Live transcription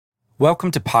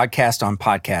Welcome to Podcast on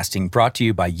Podcasting, brought to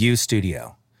you by U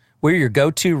Studio. We're your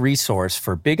go-to resource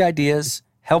for big ideas,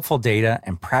 helpful data,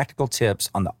 and practical tips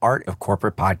on the art of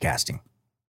corporate podcasting.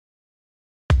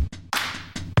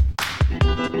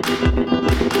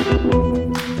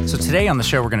 So today on the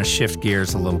show, we're going to shift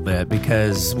gears a little bit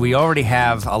because we already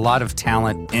have a lot of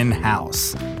talent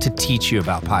in-house to teach you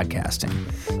about podcasting.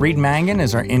 REID MANGAN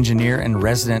is our engineer and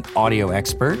resident audio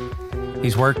expert.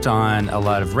 He's worked on a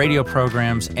lot of radio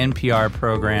programs, NPR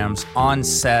programs,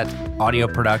 on-set audio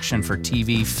production for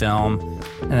TV, film,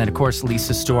 and then, of course,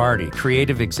 Lisa Stuardi,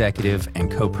 creative executive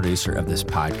and co-producer of this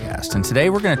podcast. And today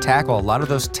we're going to tackle a lot of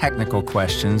those technical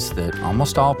questions that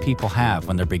almost all people have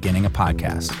when they're beginning a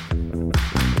podcast.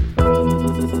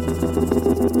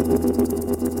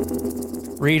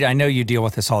 REID, I know you deal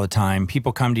with this all the time.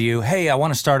 People come to you, hey, I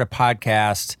want to start a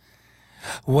podcast.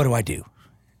 What do I do?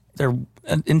 They're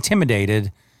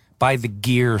intimidated by the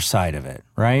gear side of it,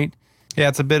 right? Yeah,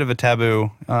 it's a bit of a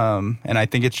taboo. And I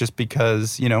think it's just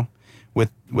because, with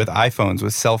iPhones,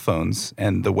 with cell phones,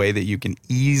 and the way that you can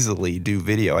easily do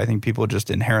video, I think people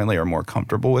just inherently are more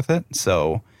comfortable with it.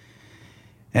 So,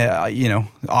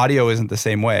 audio isn't the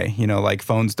same way. Like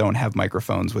phones don't have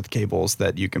microphones with cables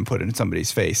that you can put in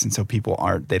somebody's face. And so people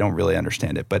they don't really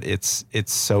understand it, but it's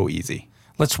so easy.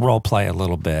 Let's role play a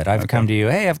little bit. I've come to you,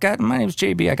 hey, my name's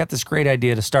JB. I got this great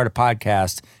idea to start a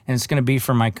podcast, and it's going to be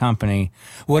for my company.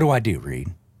 What do I do, REID?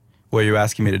 Well, you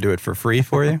asking me to do it for free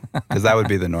for you? Because that would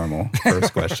be the normal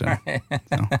first question.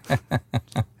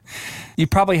 So. You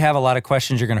probably have a lot of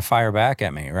questions you're going to fire back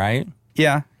at me, right?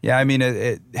 Yeah. I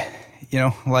mean,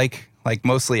 like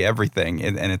mostly everything,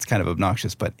 and it's kind of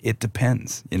obnoxious, but it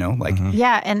depends,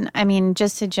 Yeah, and I mean,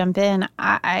 just to jump in,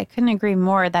 I couldn't agree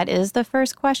more. That is the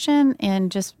first question,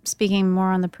 and just speaking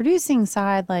more on the producing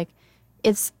side,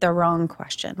 it's the wrong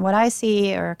question. What I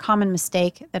see, or a common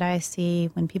mistake that I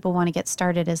see when people want to get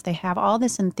started, is they have all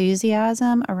this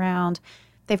enthusiasm around,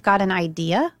 they've got an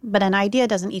idea, but an idea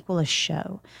doesn't equal a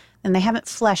show, and they haven't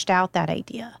fleshed out that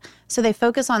idea. So they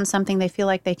focus on something they feel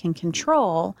like they can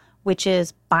control, which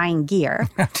is buying gear.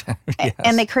 Yes.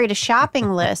 And they create a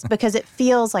shopping list because it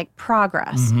feels like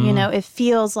progress. Mm-hmm. It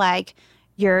feels like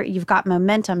you've got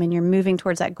momentum and you're moving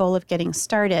towards that goal of getting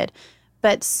started.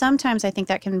 But sometimes I think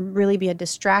that can really be a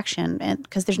distraction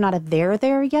because there's not a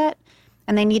there yet.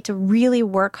 And they need to really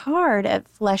work hard at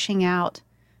fleshing out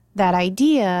that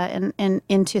idea and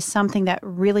into something that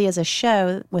really is a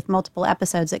show with multiple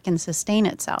episodes that can sustain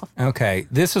itself. Okay,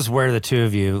 this is where the two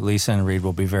of you, Lisa and REID,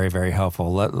 will be very, very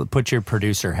helpful. Put your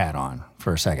producer hat on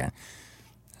for a second.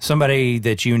 Somebody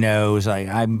that you know is like,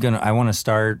 I want to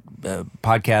start a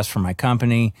podcast for my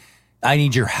company. I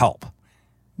need your help.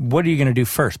 What are you going to do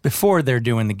first before they're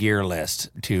doing the gear list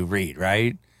to REID,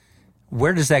 right?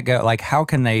 Where does that go? Like, how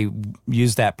can they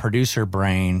use that producer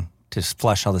brain to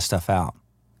flesh all this stuff out?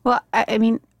 Well, I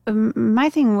mean, my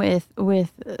thing with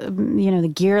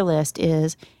the gear list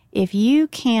is if you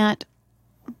can't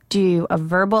do a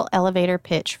verbal elevator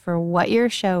pitch for what your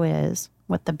show is,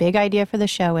 what the big idea for the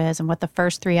show is, and what the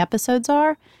first 3 episodes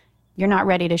are, you're not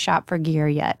ready to shop for gear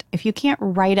yet. If you can't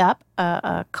write up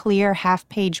a clear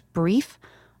half-page brief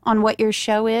on what your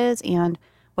show is and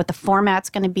what the format's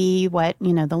going to be, what,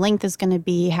 the length is going to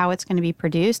be, how it's going to be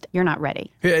produced, you're not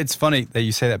ready. It's funny that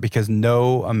you say that because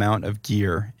no amount of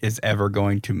gear is ever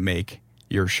going to make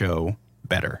your show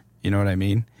better. You know what I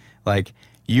mean? Like,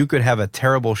 you could have a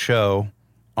terrible show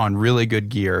on really good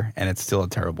gear and it's still a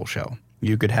terrible show.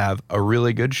 You could have a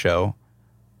really good show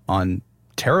on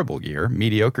terrible gear,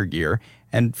 mediocre gear,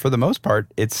 and for the most part,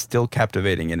 it's still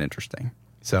captivating and interesting.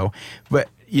 So, but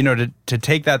to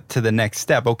take that to the next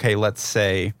step, okay, let's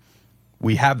say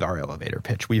we have our elevator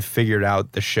pitch. We've figured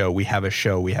out the show. We have a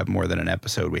show. We have more than an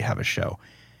episode. We have a show.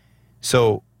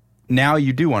 So now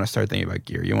you do want to start thinking about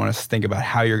gear. You want to think about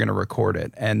how you're going to record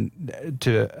it. And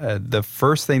the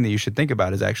first thing that you should think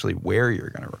about is actually where you're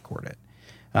going to record it.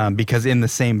 Because in the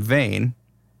same vein,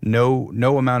 no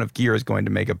amount of gear is going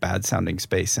to make a bad sounding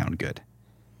space sound good.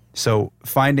 So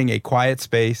finding a quiet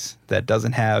space that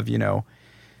doesn't have,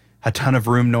 a ton of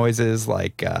room noises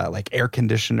like air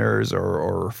conditioners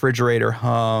or refrigerator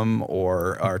hum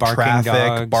or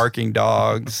barking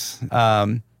dogs.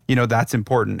 That's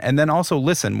important. And then also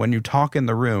listen when you talk in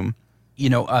the room,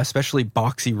 especially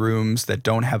boxy rooms that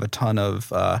don't have a ton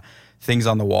of things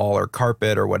on the wall or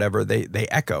carpet or whatever, they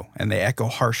echo and they echo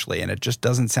harshly and it just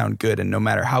doesn't sound good. And no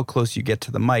matter how close you get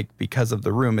to the mic because of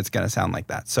the room, it's going to sound like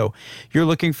that. So you're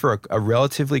looking for a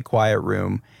relatively quiet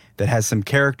room that has some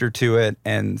character to it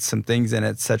and some things in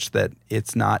it such that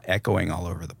it's not echoing all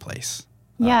over the place.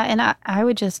 Yeah, and I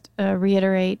would just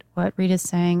reiterate what Rita's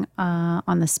saying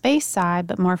on the space side,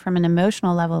 but more from an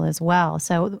emotional level as well.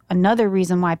 So another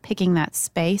reason why picking that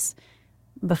space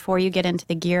before you get into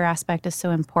the gear aspect is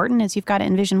so important is you've got to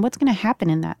envision what's going to happen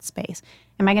in that space.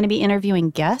 Am I going to be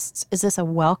interviewing guests? Is this a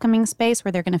welcoming space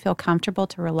where they're going to feel comfortable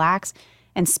to relax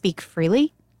and speak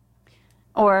freely?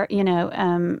 Or,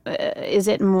 is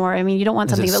it more, you don't want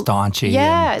something that staunchy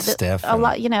and stiff. A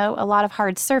lot of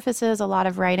hard surfaces, a lot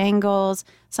of right angles,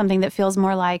 something that feels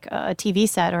more like a TV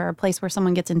set or a place where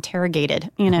someone gets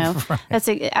interrogated, Right. That's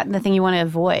the thing you want to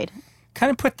avoid. Kind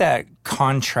of put that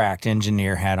contract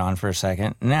engineer hat on for a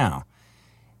second. Now,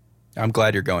 I'm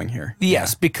glad you're going here.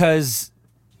 Yes, because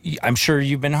I'm sure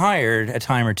you've been hired a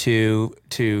time or two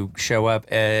to show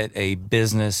up at a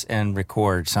business and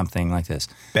record something like this.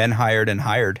 Been hired and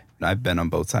hired. I've been on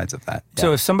both sides of that.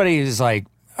 So if somebody is like,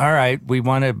 all right, we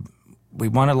want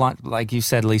to, like you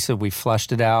said, Lisa, we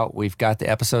flushed it out. We've got the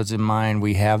episodes in mind.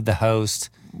 We have the host.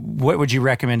 What would you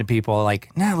recommend to people? Like,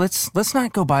 no, let's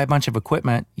not go buy a bunch of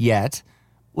equipment yet.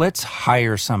 Let's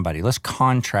hire somebody. Let's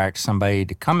contract somebody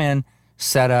to come in,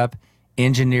 set up,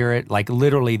 engineer it. Like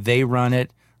literally they run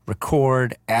it,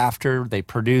 record after they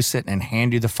produce it and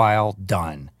hand you the file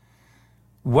done.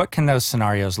 What can those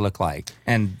scenarios look like?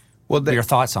 And your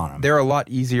thoughts on them? They're a lot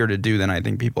easier to do than I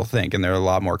think people think, and they're a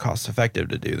lot more cost effective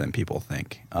to do than people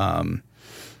think.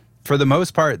 For the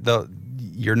most part,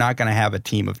 you're not going to have a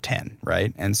team of 10,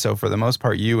 right? And so for the most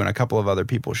part, you and a couple of other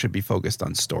people should be focused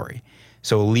on story.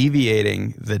 So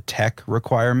alleviating the tech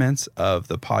requirements of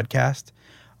the podcast,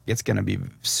 it's going to be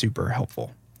super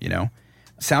helpful,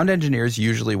 Sound engineers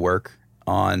usually work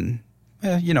on,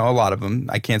 a lot of them.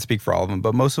 I can't speak for all of them,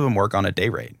 but most of them work on a day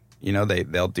rate.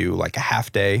 They'll do like a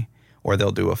half day or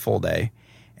they'll do a full day.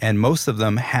 And most of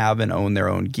them have and own their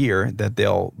own gear that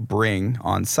they'll bring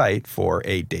on site for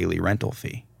a daily rental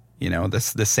fee.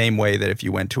 This the same way that if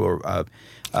you went to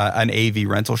an AV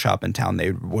rental shop in town,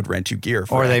 they would rent you gear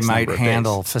for or they X might number of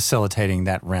handle days. facilitating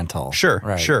that rental. Sure,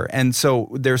 right. Sure. And so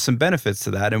there's some benefits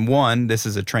to that. And one, this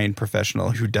is a trained professional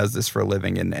who does this for a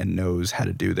living and knows how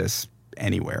to do this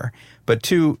anywhere. But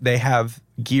two, they have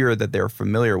gear that they're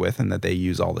familiar with and that they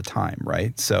use all the time,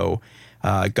 right? So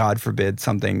God forbid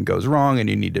something goes wrong and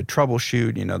you need to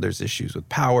troubleshoot, there's issues with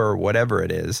power or whatever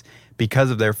it is.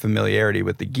 Because of their familiarity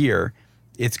with the gear,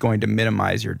 it's going to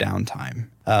minimize your downtime.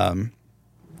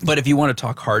 But if you want to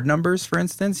talk hard numbers, for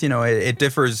instance, it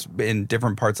differs in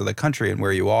different parts of the country and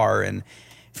where you are. And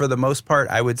for the most part,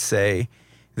 I would say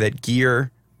that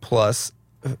gear plus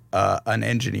an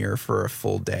engineer for a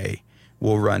full day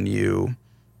will run you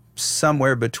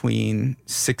somewhere between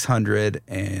 $600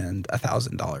 and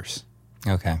 $1,000.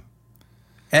 Okay.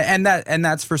 And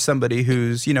that's for somebody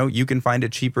who's, you can find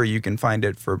it cheaper, you can find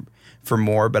it for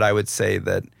more, but I would say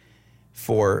that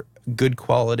for good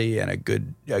quality and a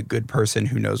good person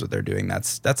who knows what they're doing,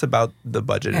 that's about the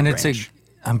budget and range.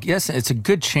 I'm guessing it's a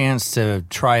good chance to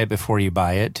try it before you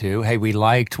buy it too. Hey, we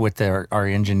liked what our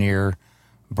engineer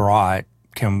brought.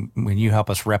 Can you help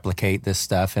us replicate this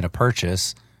stuff in a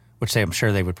purchase? Which I'm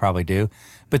sure they would probably do.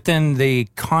 But then the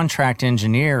contract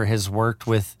engineer has worked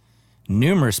with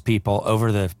numerous people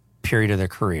over the period of their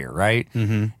career, right?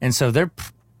 Mm-hmm. And so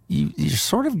you're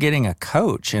sort of getting a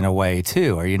coach in a way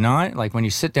too, are you not? Like when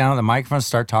you sit down at the microphone and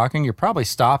start talking, you're probably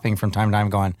stopping from time to time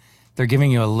going, they're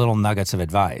giving you a little nuggets of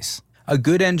advice. A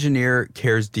good engineer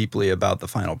cares deeply about the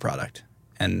final product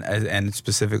and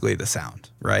specifically the sound,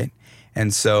 right?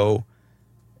 And so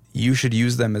you should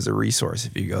use them as a resource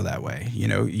if you go that way.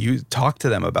 You talk to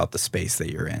them about the space that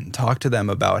you're in. Talk to them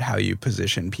about how you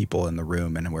position people in the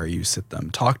room and where you sit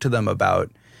them. Talk to them about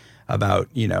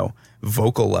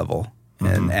vocal level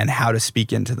and how to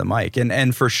speak into the mic.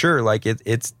 And for sure, like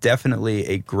it's definitely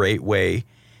a great way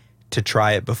to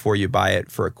try it before you buy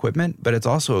it for equipment, but it's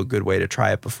also a good way to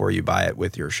try it before you buy it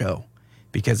with your show.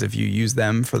 Because if you use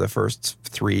them for the first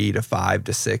 3 to 5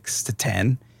 to 6 to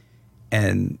 10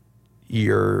 and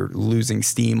you're losing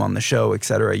steam on the show, et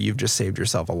cetera, you've just saved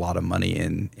yourself a lot of money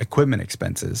in equipment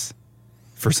expenses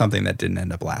for something that didn't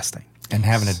end up lasting. And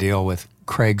having to deal with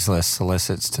Craigslist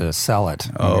solicits to sell it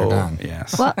when you're done.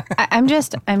 Yes. Well, I'm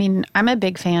a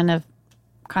big fan of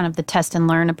kind of the test and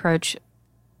learn approach,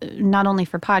 not only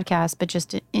for podcasts, but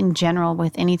just in general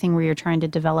with anything where you're trying to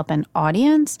develop an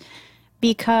audience,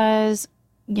 because,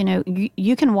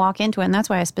 you can walk into it. And that's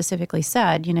why I specifically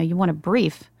said, you want to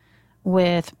brief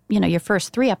with, your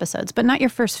first 3 episodes, but not your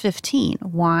first 15.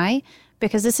 Why?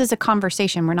 Because this is a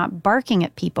conversation. We're not barking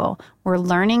at people. We're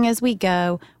learning as we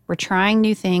go. We're trying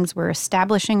new things. We're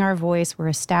establishing our voice. We're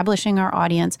establishing our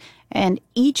audience. And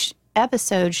each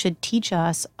episode should teach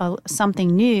us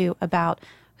something new about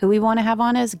who we want to have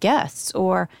on as guests,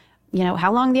 or,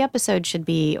 how long the episode should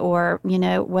be, or,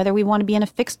 whether we want to be in a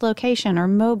fixed location or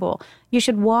mobile. You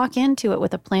should walk into it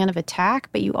with a plan of attack,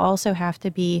 but you also have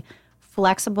to be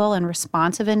flexible and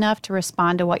responsive enough to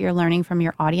respond to what you're learning from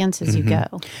your audience as you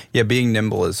go. Yeah, being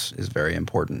nimble is very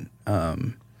important.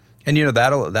 And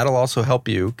that'll also help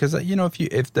you, because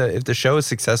if the show is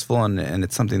successful and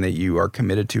it's something that you are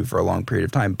committed to for a long period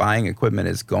of time, buying equipment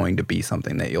is going to be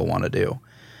something that you'll want to do.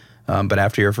 But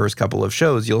after your first couple of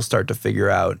shows, you'll start to figure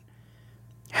out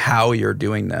how you're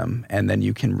doing them, and then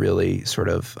you can really sort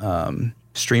of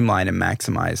streamline and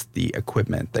maximize the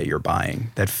equipment that you're buying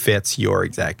that fits your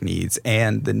exact needs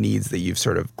and the needs that you've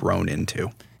sort of grown into.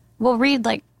 Well, Reid,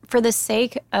 for the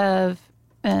sake of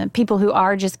people who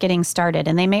are just getting started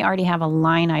and they may already have a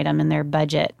line item in their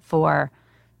budget for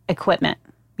equipment,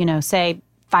 say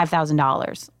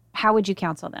 $5,000, how would you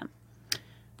counsel them?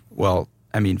 Well,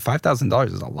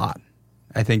 $5,000 is a lot.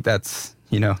 I think that's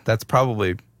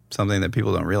probably something that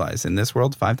people don't realize. In this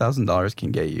world, $5,000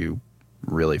 can get you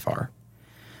really far.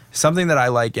 Something that I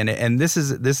like, and this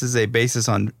is a basis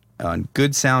on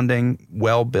good sounding,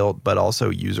 well built, but also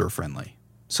user friendly.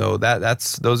 So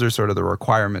those are sort of the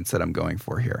requirements that I'm going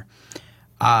for here.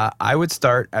 I would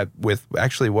start with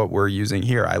actually what we're using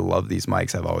here. I love these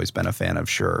mics. I've always been a fan of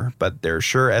Shure, but they're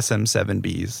Shure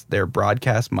SM7Bs. They're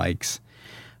broadcast mics,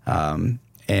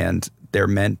 and they're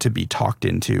meant to be talked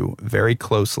into very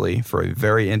closely for a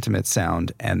very intimate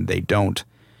sound, and they don't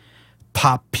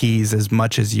pop peas as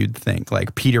much as you'd think.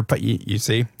 Like you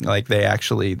see, like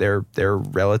they're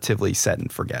relatively set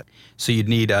and forget. So you'd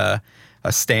need a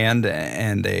stand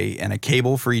and a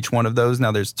cable for each one of those.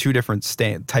 Now there's two different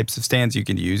types of stands you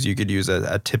could use. You could use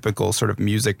a typical sort of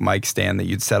music mic stand that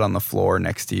you'd set on the floor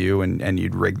next to you, and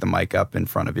you'd rig the mic up in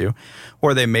front of you.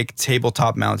 Or they make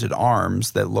tabletop mounted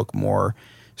arms that look more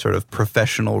sort of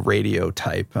professional radio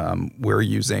type. We're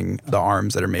using the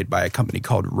arms that are made by a company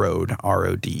called RODE,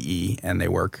 RODE, and they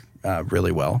work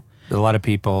really well. A lot of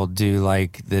people do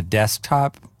like the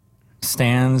desktop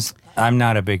stands. I'm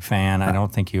not a big fan. I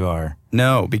don't think you are.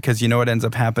 No, because what ends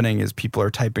up happening is people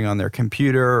are typing on their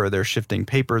computer or they're shifting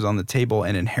papers on the table,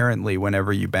 and inherently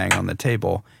whenever you bang on the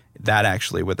table, that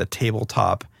actually with a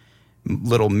tabletop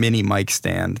little mini mic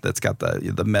stand that's got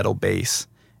the metal base,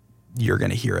 you're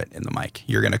going to hear it in the mic.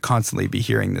 You're going to constantly be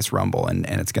hearing this rumble, and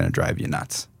it's going to drive you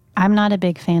nuts. I'm not a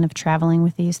big fan of traveling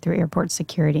with these through airport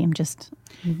security. I'm just...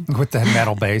 With the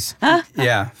metal base.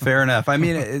 Yeah, fair enough.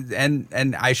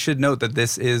 And I should note that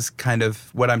this is kind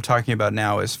of what I'm talking about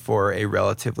now is for a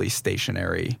relatively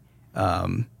stationary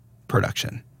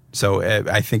production. So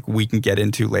I think we can get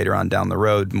into later on down the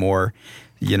road more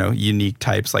unique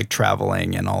types like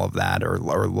traveling and all of that, or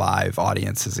live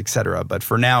audiences, et cetera. But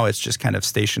for now, it's just kind of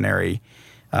stationary,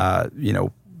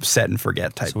 set and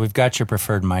forget type. So we've got your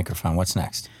preferred microphone. What's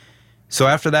next? So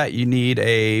after that, you need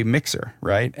a mixer,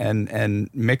 right? And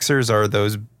mixers are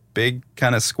those big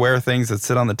kind of square things that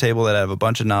sit on the table that have a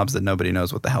bunch of knobs that nobody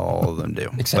knows what the hell all of them do.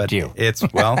 Except you. It's,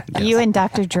 well, yes. You and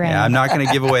Dr. Dre. Yeah, I'm not going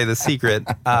to give away the secret.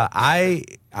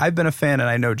 I've been a fan, and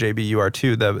I know, JB, you are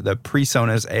too. The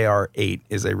PreSonus AR8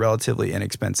 is a relatively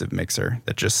inexpensive mixer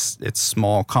that it's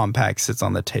small, compact, sits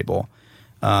on the table.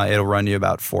 It'll run you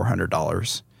about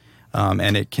 $400.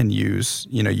 And it can use,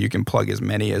 you can plug as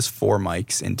many as 4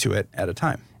 mics into it at a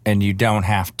time. And you don't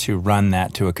have to run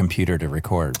that to a computer to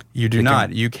record. You do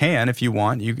not. You can if you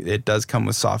want. It does come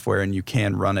with software, and you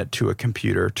can run it to a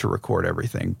computer to record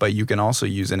everything. But you can also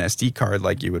use an SD card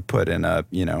like you would put in a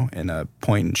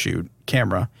point and shoot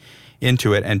camera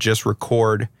into it and just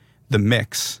record the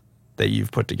mix that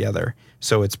you've put together.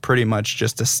 So it's pretty much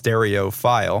just a stereo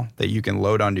file that you can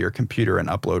load onto your computer and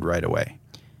upload right away.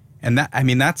 And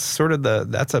that's sort of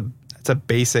that's a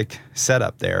basic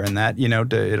setup there, and that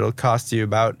it'll cost you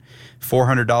about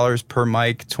 $400 per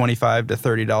mic, $25 to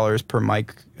 $30 per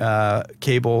mic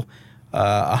cable,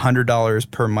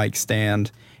 $100 per mic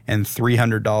stand, and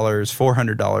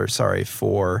 $400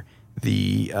 for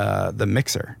the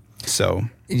mixer. So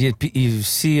you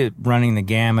see it running the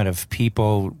gamut of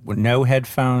people with no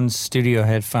headphones, studio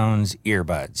headphones,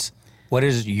 earbuds. What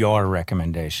is your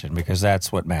recommendation? Because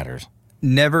that's what matters.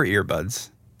 Never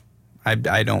earbuds. I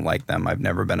don't like them. I've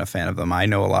never been a fan of them. I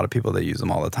know a lot of people that use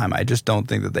them all the time. I just don't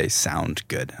think that they sound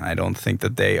good. I don't think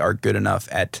that they are good enough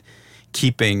at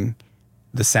keeping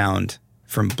the sound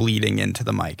from bleeding into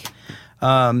the mic.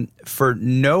 For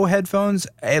no headphones,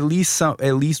 at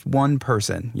least one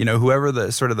person, whoever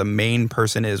the sort of the main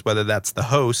person is, whether that's the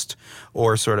host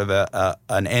or sort of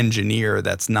an engineer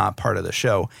that's not part of the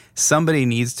show, somebody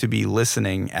needs to be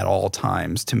listening at all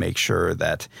times to make sure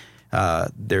that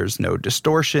there's no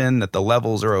distortion, that the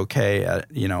levels are okay,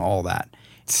 all that.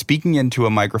 speaking into a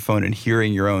microphone and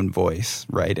hearing your own voice,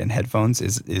 right, and headphones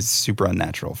is super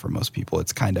unnatural for most people.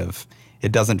 It's kind of,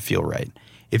 it doesn't feel right.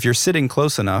 If you're sitting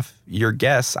close enough, your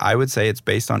guess, I would say it's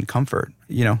based on comfort.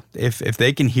 You know, if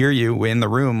they can hear you in the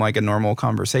room like a normal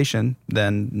conversation,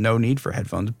 then no need for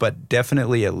headphones. But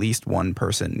definitely at least one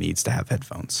person needs to have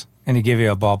headphones. And to give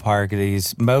you a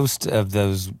ballpark, most of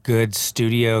those good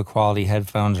studio quality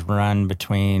headphones run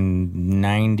between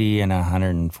 $90 and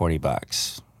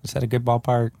 $140. Is that a good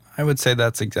ballpark? I would say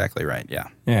that's exactly right. Yeah.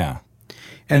 Yeah.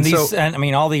 And I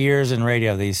mean, all the years in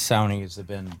radio, these Sonys have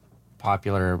been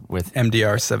popular with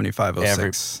MDR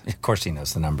 7506. Of course, he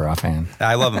knows the number offhand.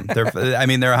 I love them. They're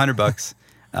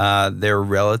 $100. They're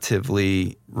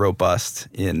relatively robust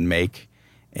in make,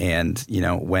 and you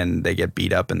know, when they get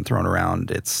beat up and thrown around,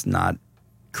 it's not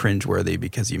cringeworthy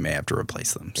because you may have to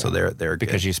replace them. Yeah. So they're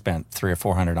because good. You spent $300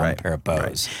 or $400 on a pair of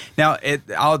Bose. Right. Now,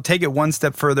 I'll take it one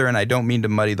step further, and I don't mean to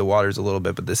muddy the waters a little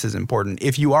bit, but this is important.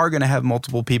 If you are going to have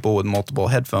multiple people with multiple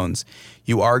headphones,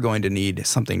 you are going to need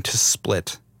something to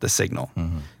split the signal.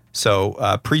 Mm-hmm. So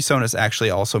PreSonus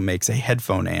actually also makes a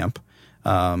headphone amp,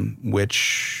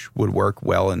 which would work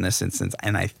well in this instance,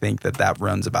 and I think that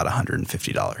runs about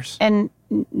 $150. And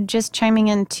just chiming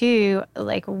in too,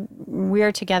 like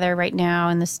we're together right now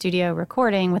in the studio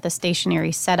recording with a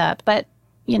stationary setup, but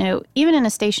you know, even in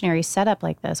a stationary setup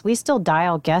like this, we still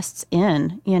dial guests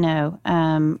in, you know,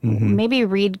 maybe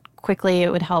read quickly.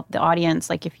 It would help the audience.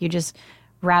 Like if you just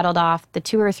rattled off the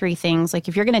 2 or 3 things, like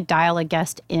if you're going to dial a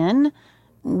guest in,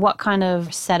 what kind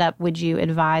of setup would you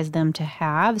advise them to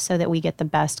have so that we get the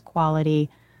best quality,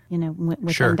 you know,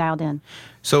 with them dialed in?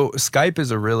 So Skype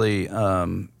is a really,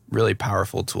 really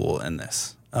powerful tool in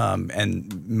this,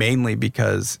 and mainly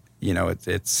because you know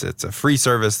it's a free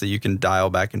service that you can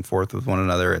dial back and forth with one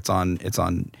another. It's on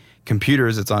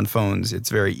computers, it's on phones.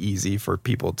 It's very easy for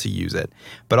people to use it,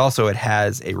 but also it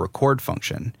has a record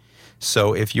function.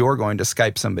 So if you're going to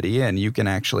Skype somebody in, you can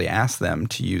actually ask them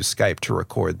to use Skype to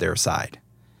record their side.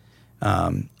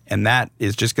 And that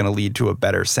is just going to lead to a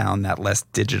better sound, that less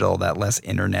digital, that less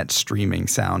internet streaming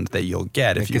sound that you'll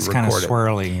get if you record it. It's kind of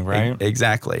swirly, right?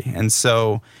 Exactly. And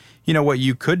so, you know, what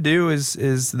you could do is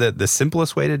the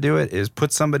simplest way to do it is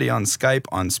put somebody on Skype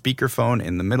on speakerphone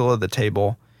in the middle of the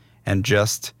table and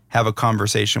just have a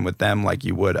conversation with them like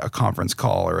you would a conference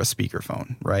call or a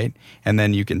speakerphone, right? And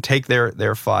then you can take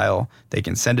their file, they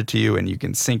can send it to you, and you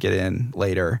can sync it in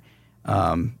later.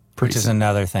 Which is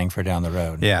another thing for down the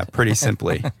road. Yeah, pretty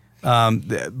simply.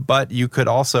 But you could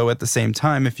also, at the same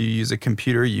time, if you use a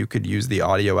computer, you could use the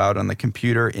audio out on the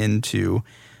computer into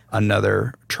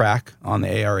another track on the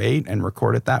AR8 and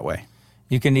record it that way.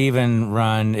 You can even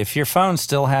run, if your phone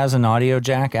still has an audio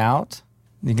jack out,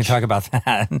 you can talk about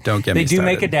that. Don't get me started. They do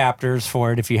make adapters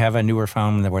for it if you have a newer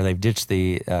phone where they've ditched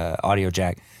the audio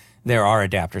jack. There are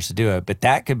adapters to do it, but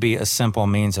that could be a simple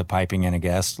means of piping in a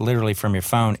guest, literally from your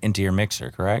phone into your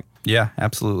mixer, correct? Yeah,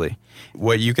 absolutely.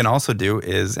 What you can also do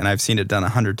is, and I've seen it done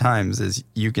 100 times, is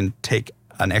you can take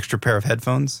an extra pair of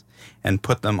headphones and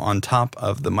put them on top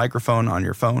of the microphone on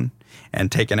your phone,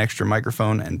 and take an extra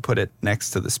microphone and put it next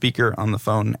to the speaker on the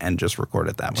phone and just record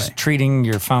it that way. Just treating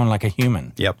your phone like a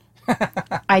human. Yep.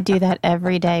 I do that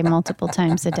every day, multiple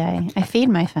times a day. I feed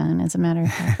my phone, as a matter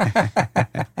of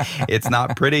fact. It's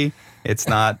not pretty. It's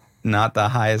not the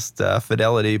highest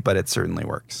fidelity, but it certainly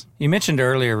works. You mentioned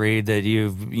earlier, Reid, that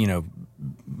you've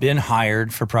been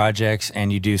hired for projects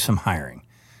and you do some hiring.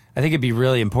 I think it'd be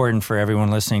really important for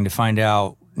everyone listening to find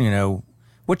out,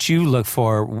 what you look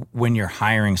for when you're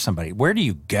hiring somebody. Where do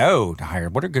you go to hire?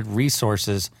 What are good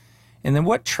resources? And then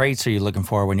what traits are you looking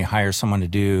for when you hire someone to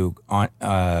do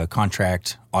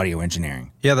contract audio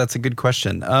engineering? Yeah, that's a good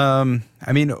question.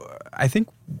 I think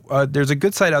there's a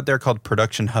good site out there called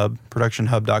Production Hub,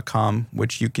 productionhub.com,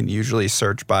 which you can usually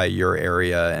search by your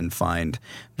area and find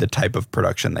the type of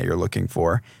production that you're looking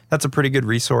for. That's a pretty good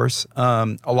resource.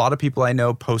 A lot of people I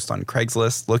know post on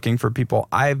Craigslist looking for people.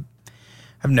 I've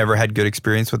never had good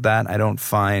experience with that. I don't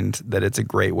find that it's a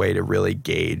great way to really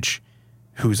gauge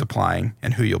who's applying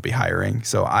and who you'll be hiring.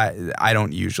 So I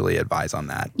don't usually advise on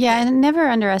that. Yeah, and never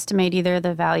underestimate either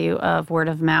the value of word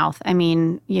of mouth. I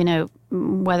mean,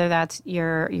 whether that's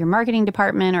your marketing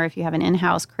department or if you have an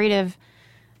in-house creative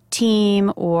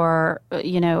team or,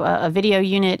 a video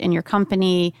unit in your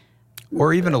company.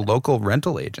 Or even a local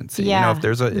rental agency. Yeah, if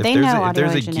there's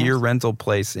a gear rental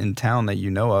place in town that you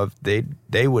know of,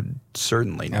 they would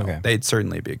certainly know. Okay. They'd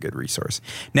certainly be a good resource.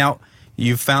 Now,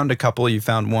 you found a couple. You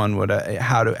found one.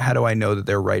 How do I know that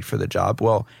they're right for the job?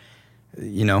 Well,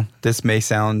 this may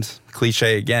sound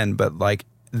cliche again, but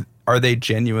are they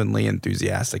genuinely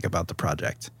enthusiastic about the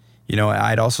project?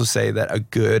 I'd also say that a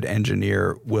good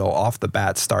engineer will off the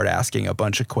bat start asking a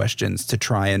bunch of questions to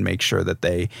try and make sure that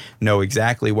they know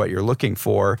exactly what you're looking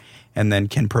for and then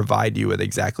can provide you with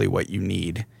exactly what you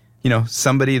need.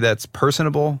 Somebody that's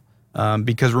personable,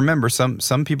 because remember,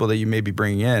 some people that you may be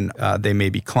bringing in, they may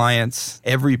be clients.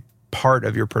 Every part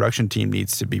of your production team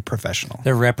needs to be professional.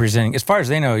 They're representing, as far as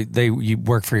they know, you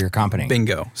work for your company.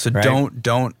 Bingo. So right?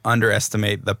 don't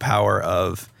underestimate the power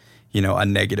of a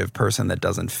negative person that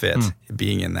doesn't fit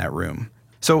being in that room.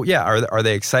 So yeah, are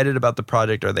they excited about the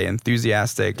project? Are they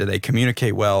enthusiastic? Do they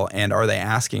communicate well? And are they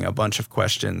asking a bunch of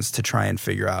questions to try and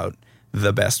figure out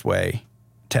the best way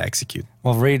to execute?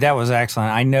 Well, Reid, that was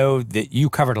excellent. I know that you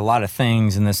covered a lot of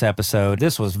things in this episode.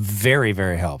 This was very,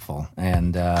 very helpful.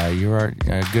 And you are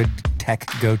a good tech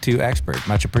go-to expert.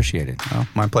 Much appreciated. Oh,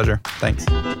 my pleasure. Thanks.